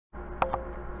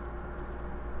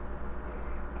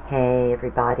Hey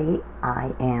everybody,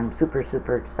 I am super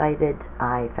excited.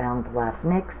 I found the last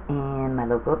mix in my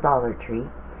local Dollar Tree.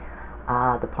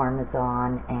 The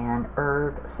Parmesan and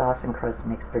Herb sauce and crust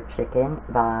mix for chicken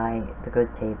by The Good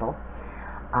Table.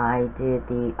 I did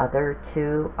the other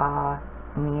two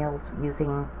meals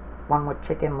using one with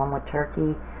chicken, one with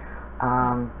turkey,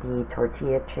 the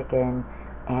tortilla chicken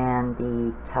and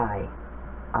the Thai.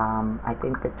 I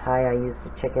think the Thai I used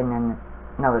the chicken and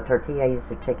the tortilla I used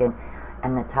the chicken,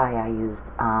 and the Thai I used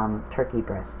turkey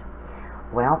breast.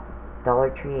 Well, Dollar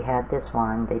Tree had this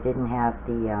one. They didn't have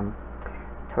the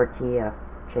tortilla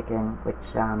chicken, which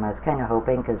I was kind of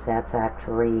hoping, because that's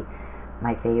actually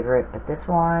my favorite, but this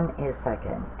one is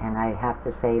second, and I have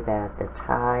to say that the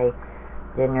Thai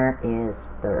dinner is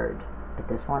third, but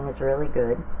this one is really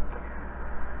good.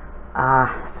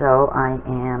 So I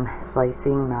am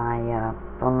slicing my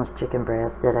boneless chicken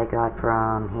breast that I got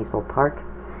from Hazel Park.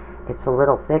 It's a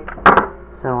little thick,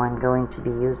 so I'm going to be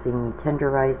using the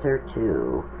tenderizer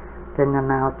to thin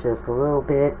them out just a little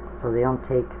bit so they don't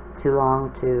take too long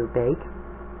to bake.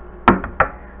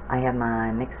 I have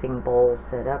my mixing bowl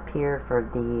set up here for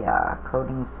the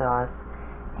coating sauce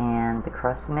and the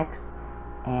crust mix,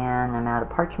 and I'm out of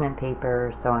parchment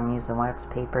paper, so I'm using wax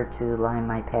paper to line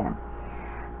my pan.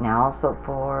 Now also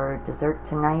for dessert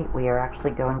tonight, we are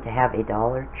actually going to have a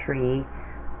Dollar Tree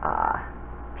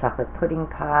chocolate pudding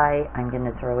pie. I'm going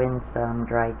to throw in some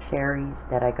dried cherries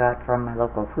that I got from my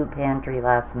local food pantry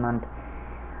last month,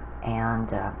 and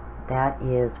that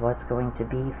is what's going to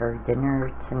be for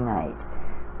dinner tonight.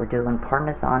 We're doing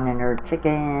Parmesan and Herb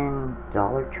chicken,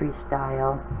 Dollar Tree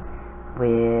style,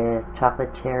 with chocolate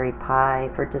cherry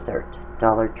pie for dessert,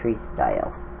 Dollar Tree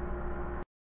style.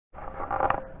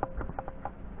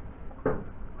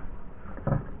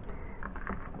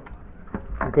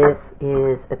 This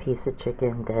is a piece of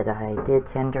chicken that I did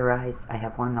tenderize. I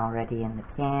have one already in the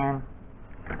pan,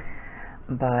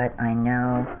 but I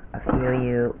know a few of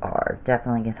you are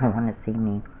definitely going to want to see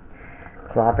me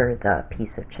clobber the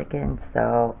piece of chicken,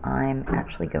 so I'm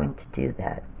actually going to do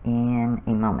that in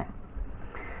a moment.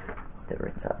 The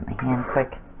rinse off my hand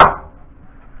quick.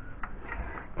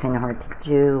 Kind of hard to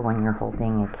do when you're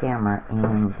holding a camera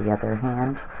in the other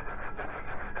hand.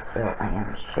 So I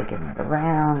am shaking it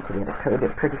around to get it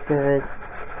coated pretty good.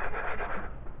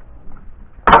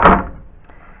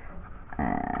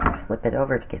 And flip it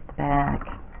over to get the back.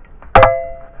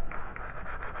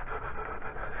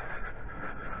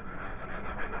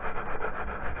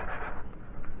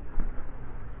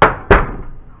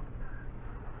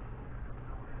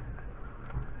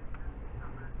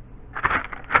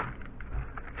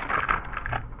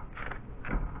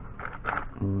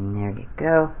 And there you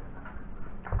go.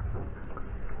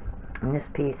 And this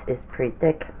piece is pretty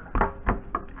thick,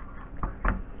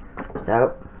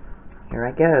 so here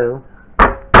I go.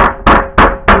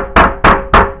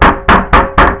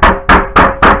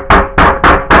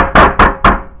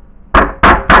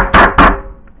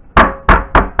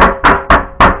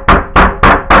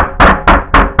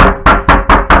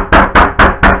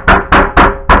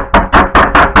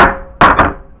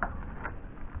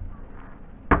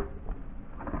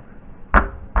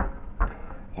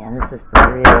 And this is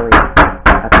really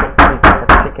a thick piece of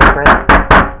chicken breast.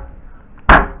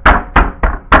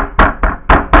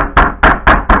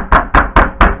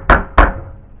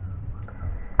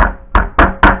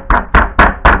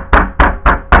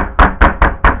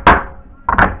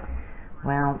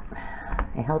 Well,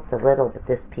 it helped a little, but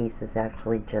this piece is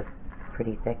actually just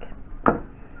pretty thick.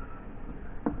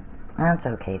 That's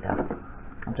okay though.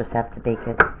 I'll just have to bake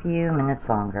it a few minutes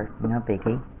longer, no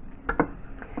biggie.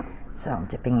 So I'm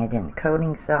dipping it in the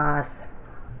coating sauce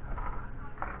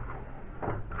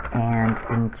and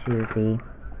into the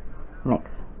mix.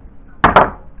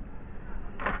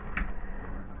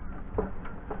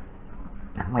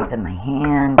 I'm wiping my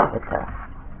hand with the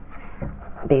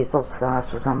basil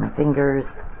sauce was on my fingers.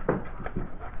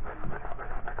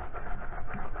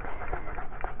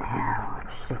 Now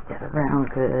shake that around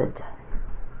good.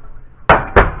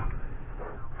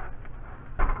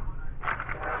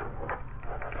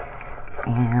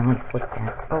 And we flip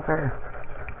that over.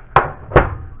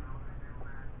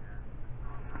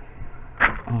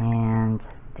 And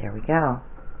there we go.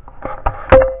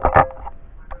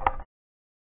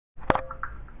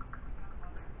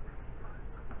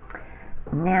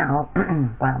 Now,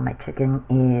 while my chicken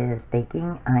is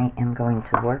baking, I am going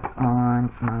to work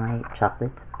on my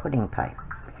chocolate pudding pie.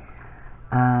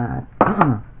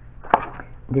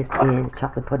 This is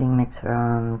chocolate pudding mix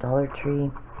from Dollar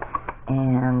Tree.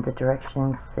 And the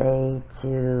directions say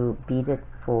to beat it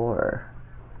for,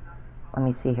 let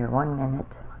me see here, 1 minute.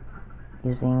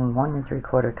 using 1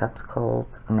 3/4 cups cold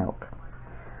milk.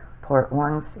 Pour it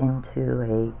once into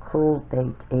a cool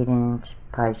baked 8-inch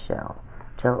pie shell.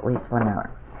 Chill at least 1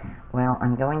 hour. Well,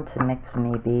 I'm going to mix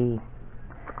maybe,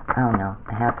 I don't know,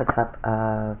 a half a cup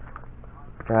of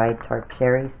dried tart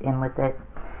cherries in with it.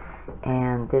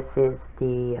 And this is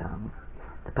the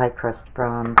pie crust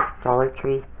from Dollar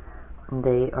Tree.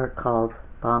 They are called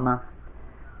Bama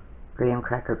graham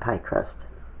cracker pie crust.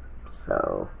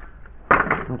 So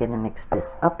I'm going to mix this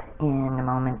up in a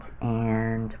moment,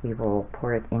 and we will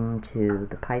pour it into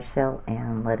the pie shell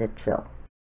and let it chill.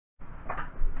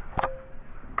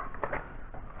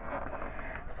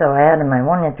 So I added my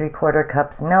 1 3/4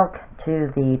 cups milk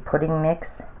to the pudding mix,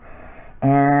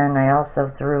 and I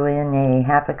also threw in a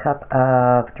half a cup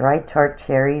of dried tart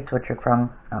cherries, which are from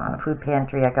Food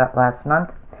Pantry I got last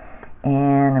month,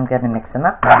 and I'm going to mix them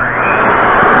up.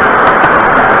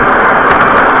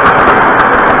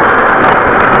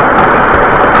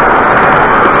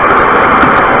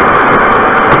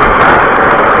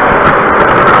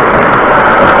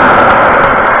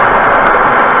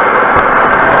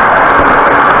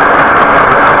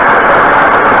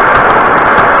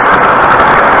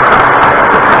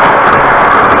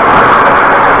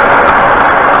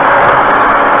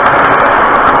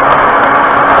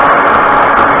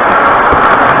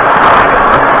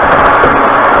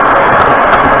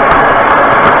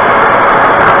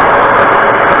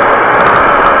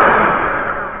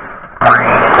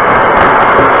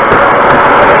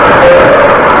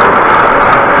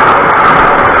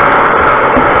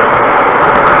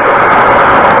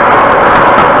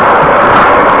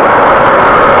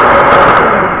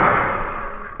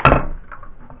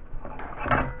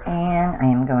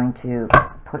 To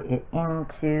put it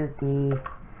into the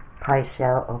pie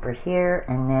shell over here,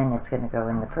 and then it's going to go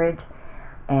in the fridge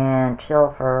and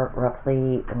chill for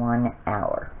roughly 1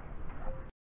 hour.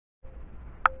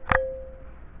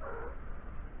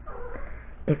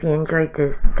 If you enjoyed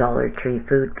this Dollar Tree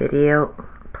food video,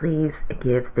 please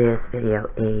give this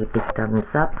video a big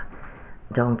thumbs up.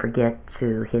 Don't forget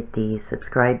to hit the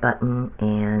subscribe button,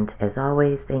 and as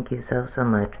always, thank you so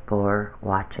much for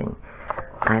watching.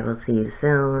 I will see you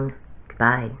soon.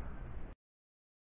 Goodbye.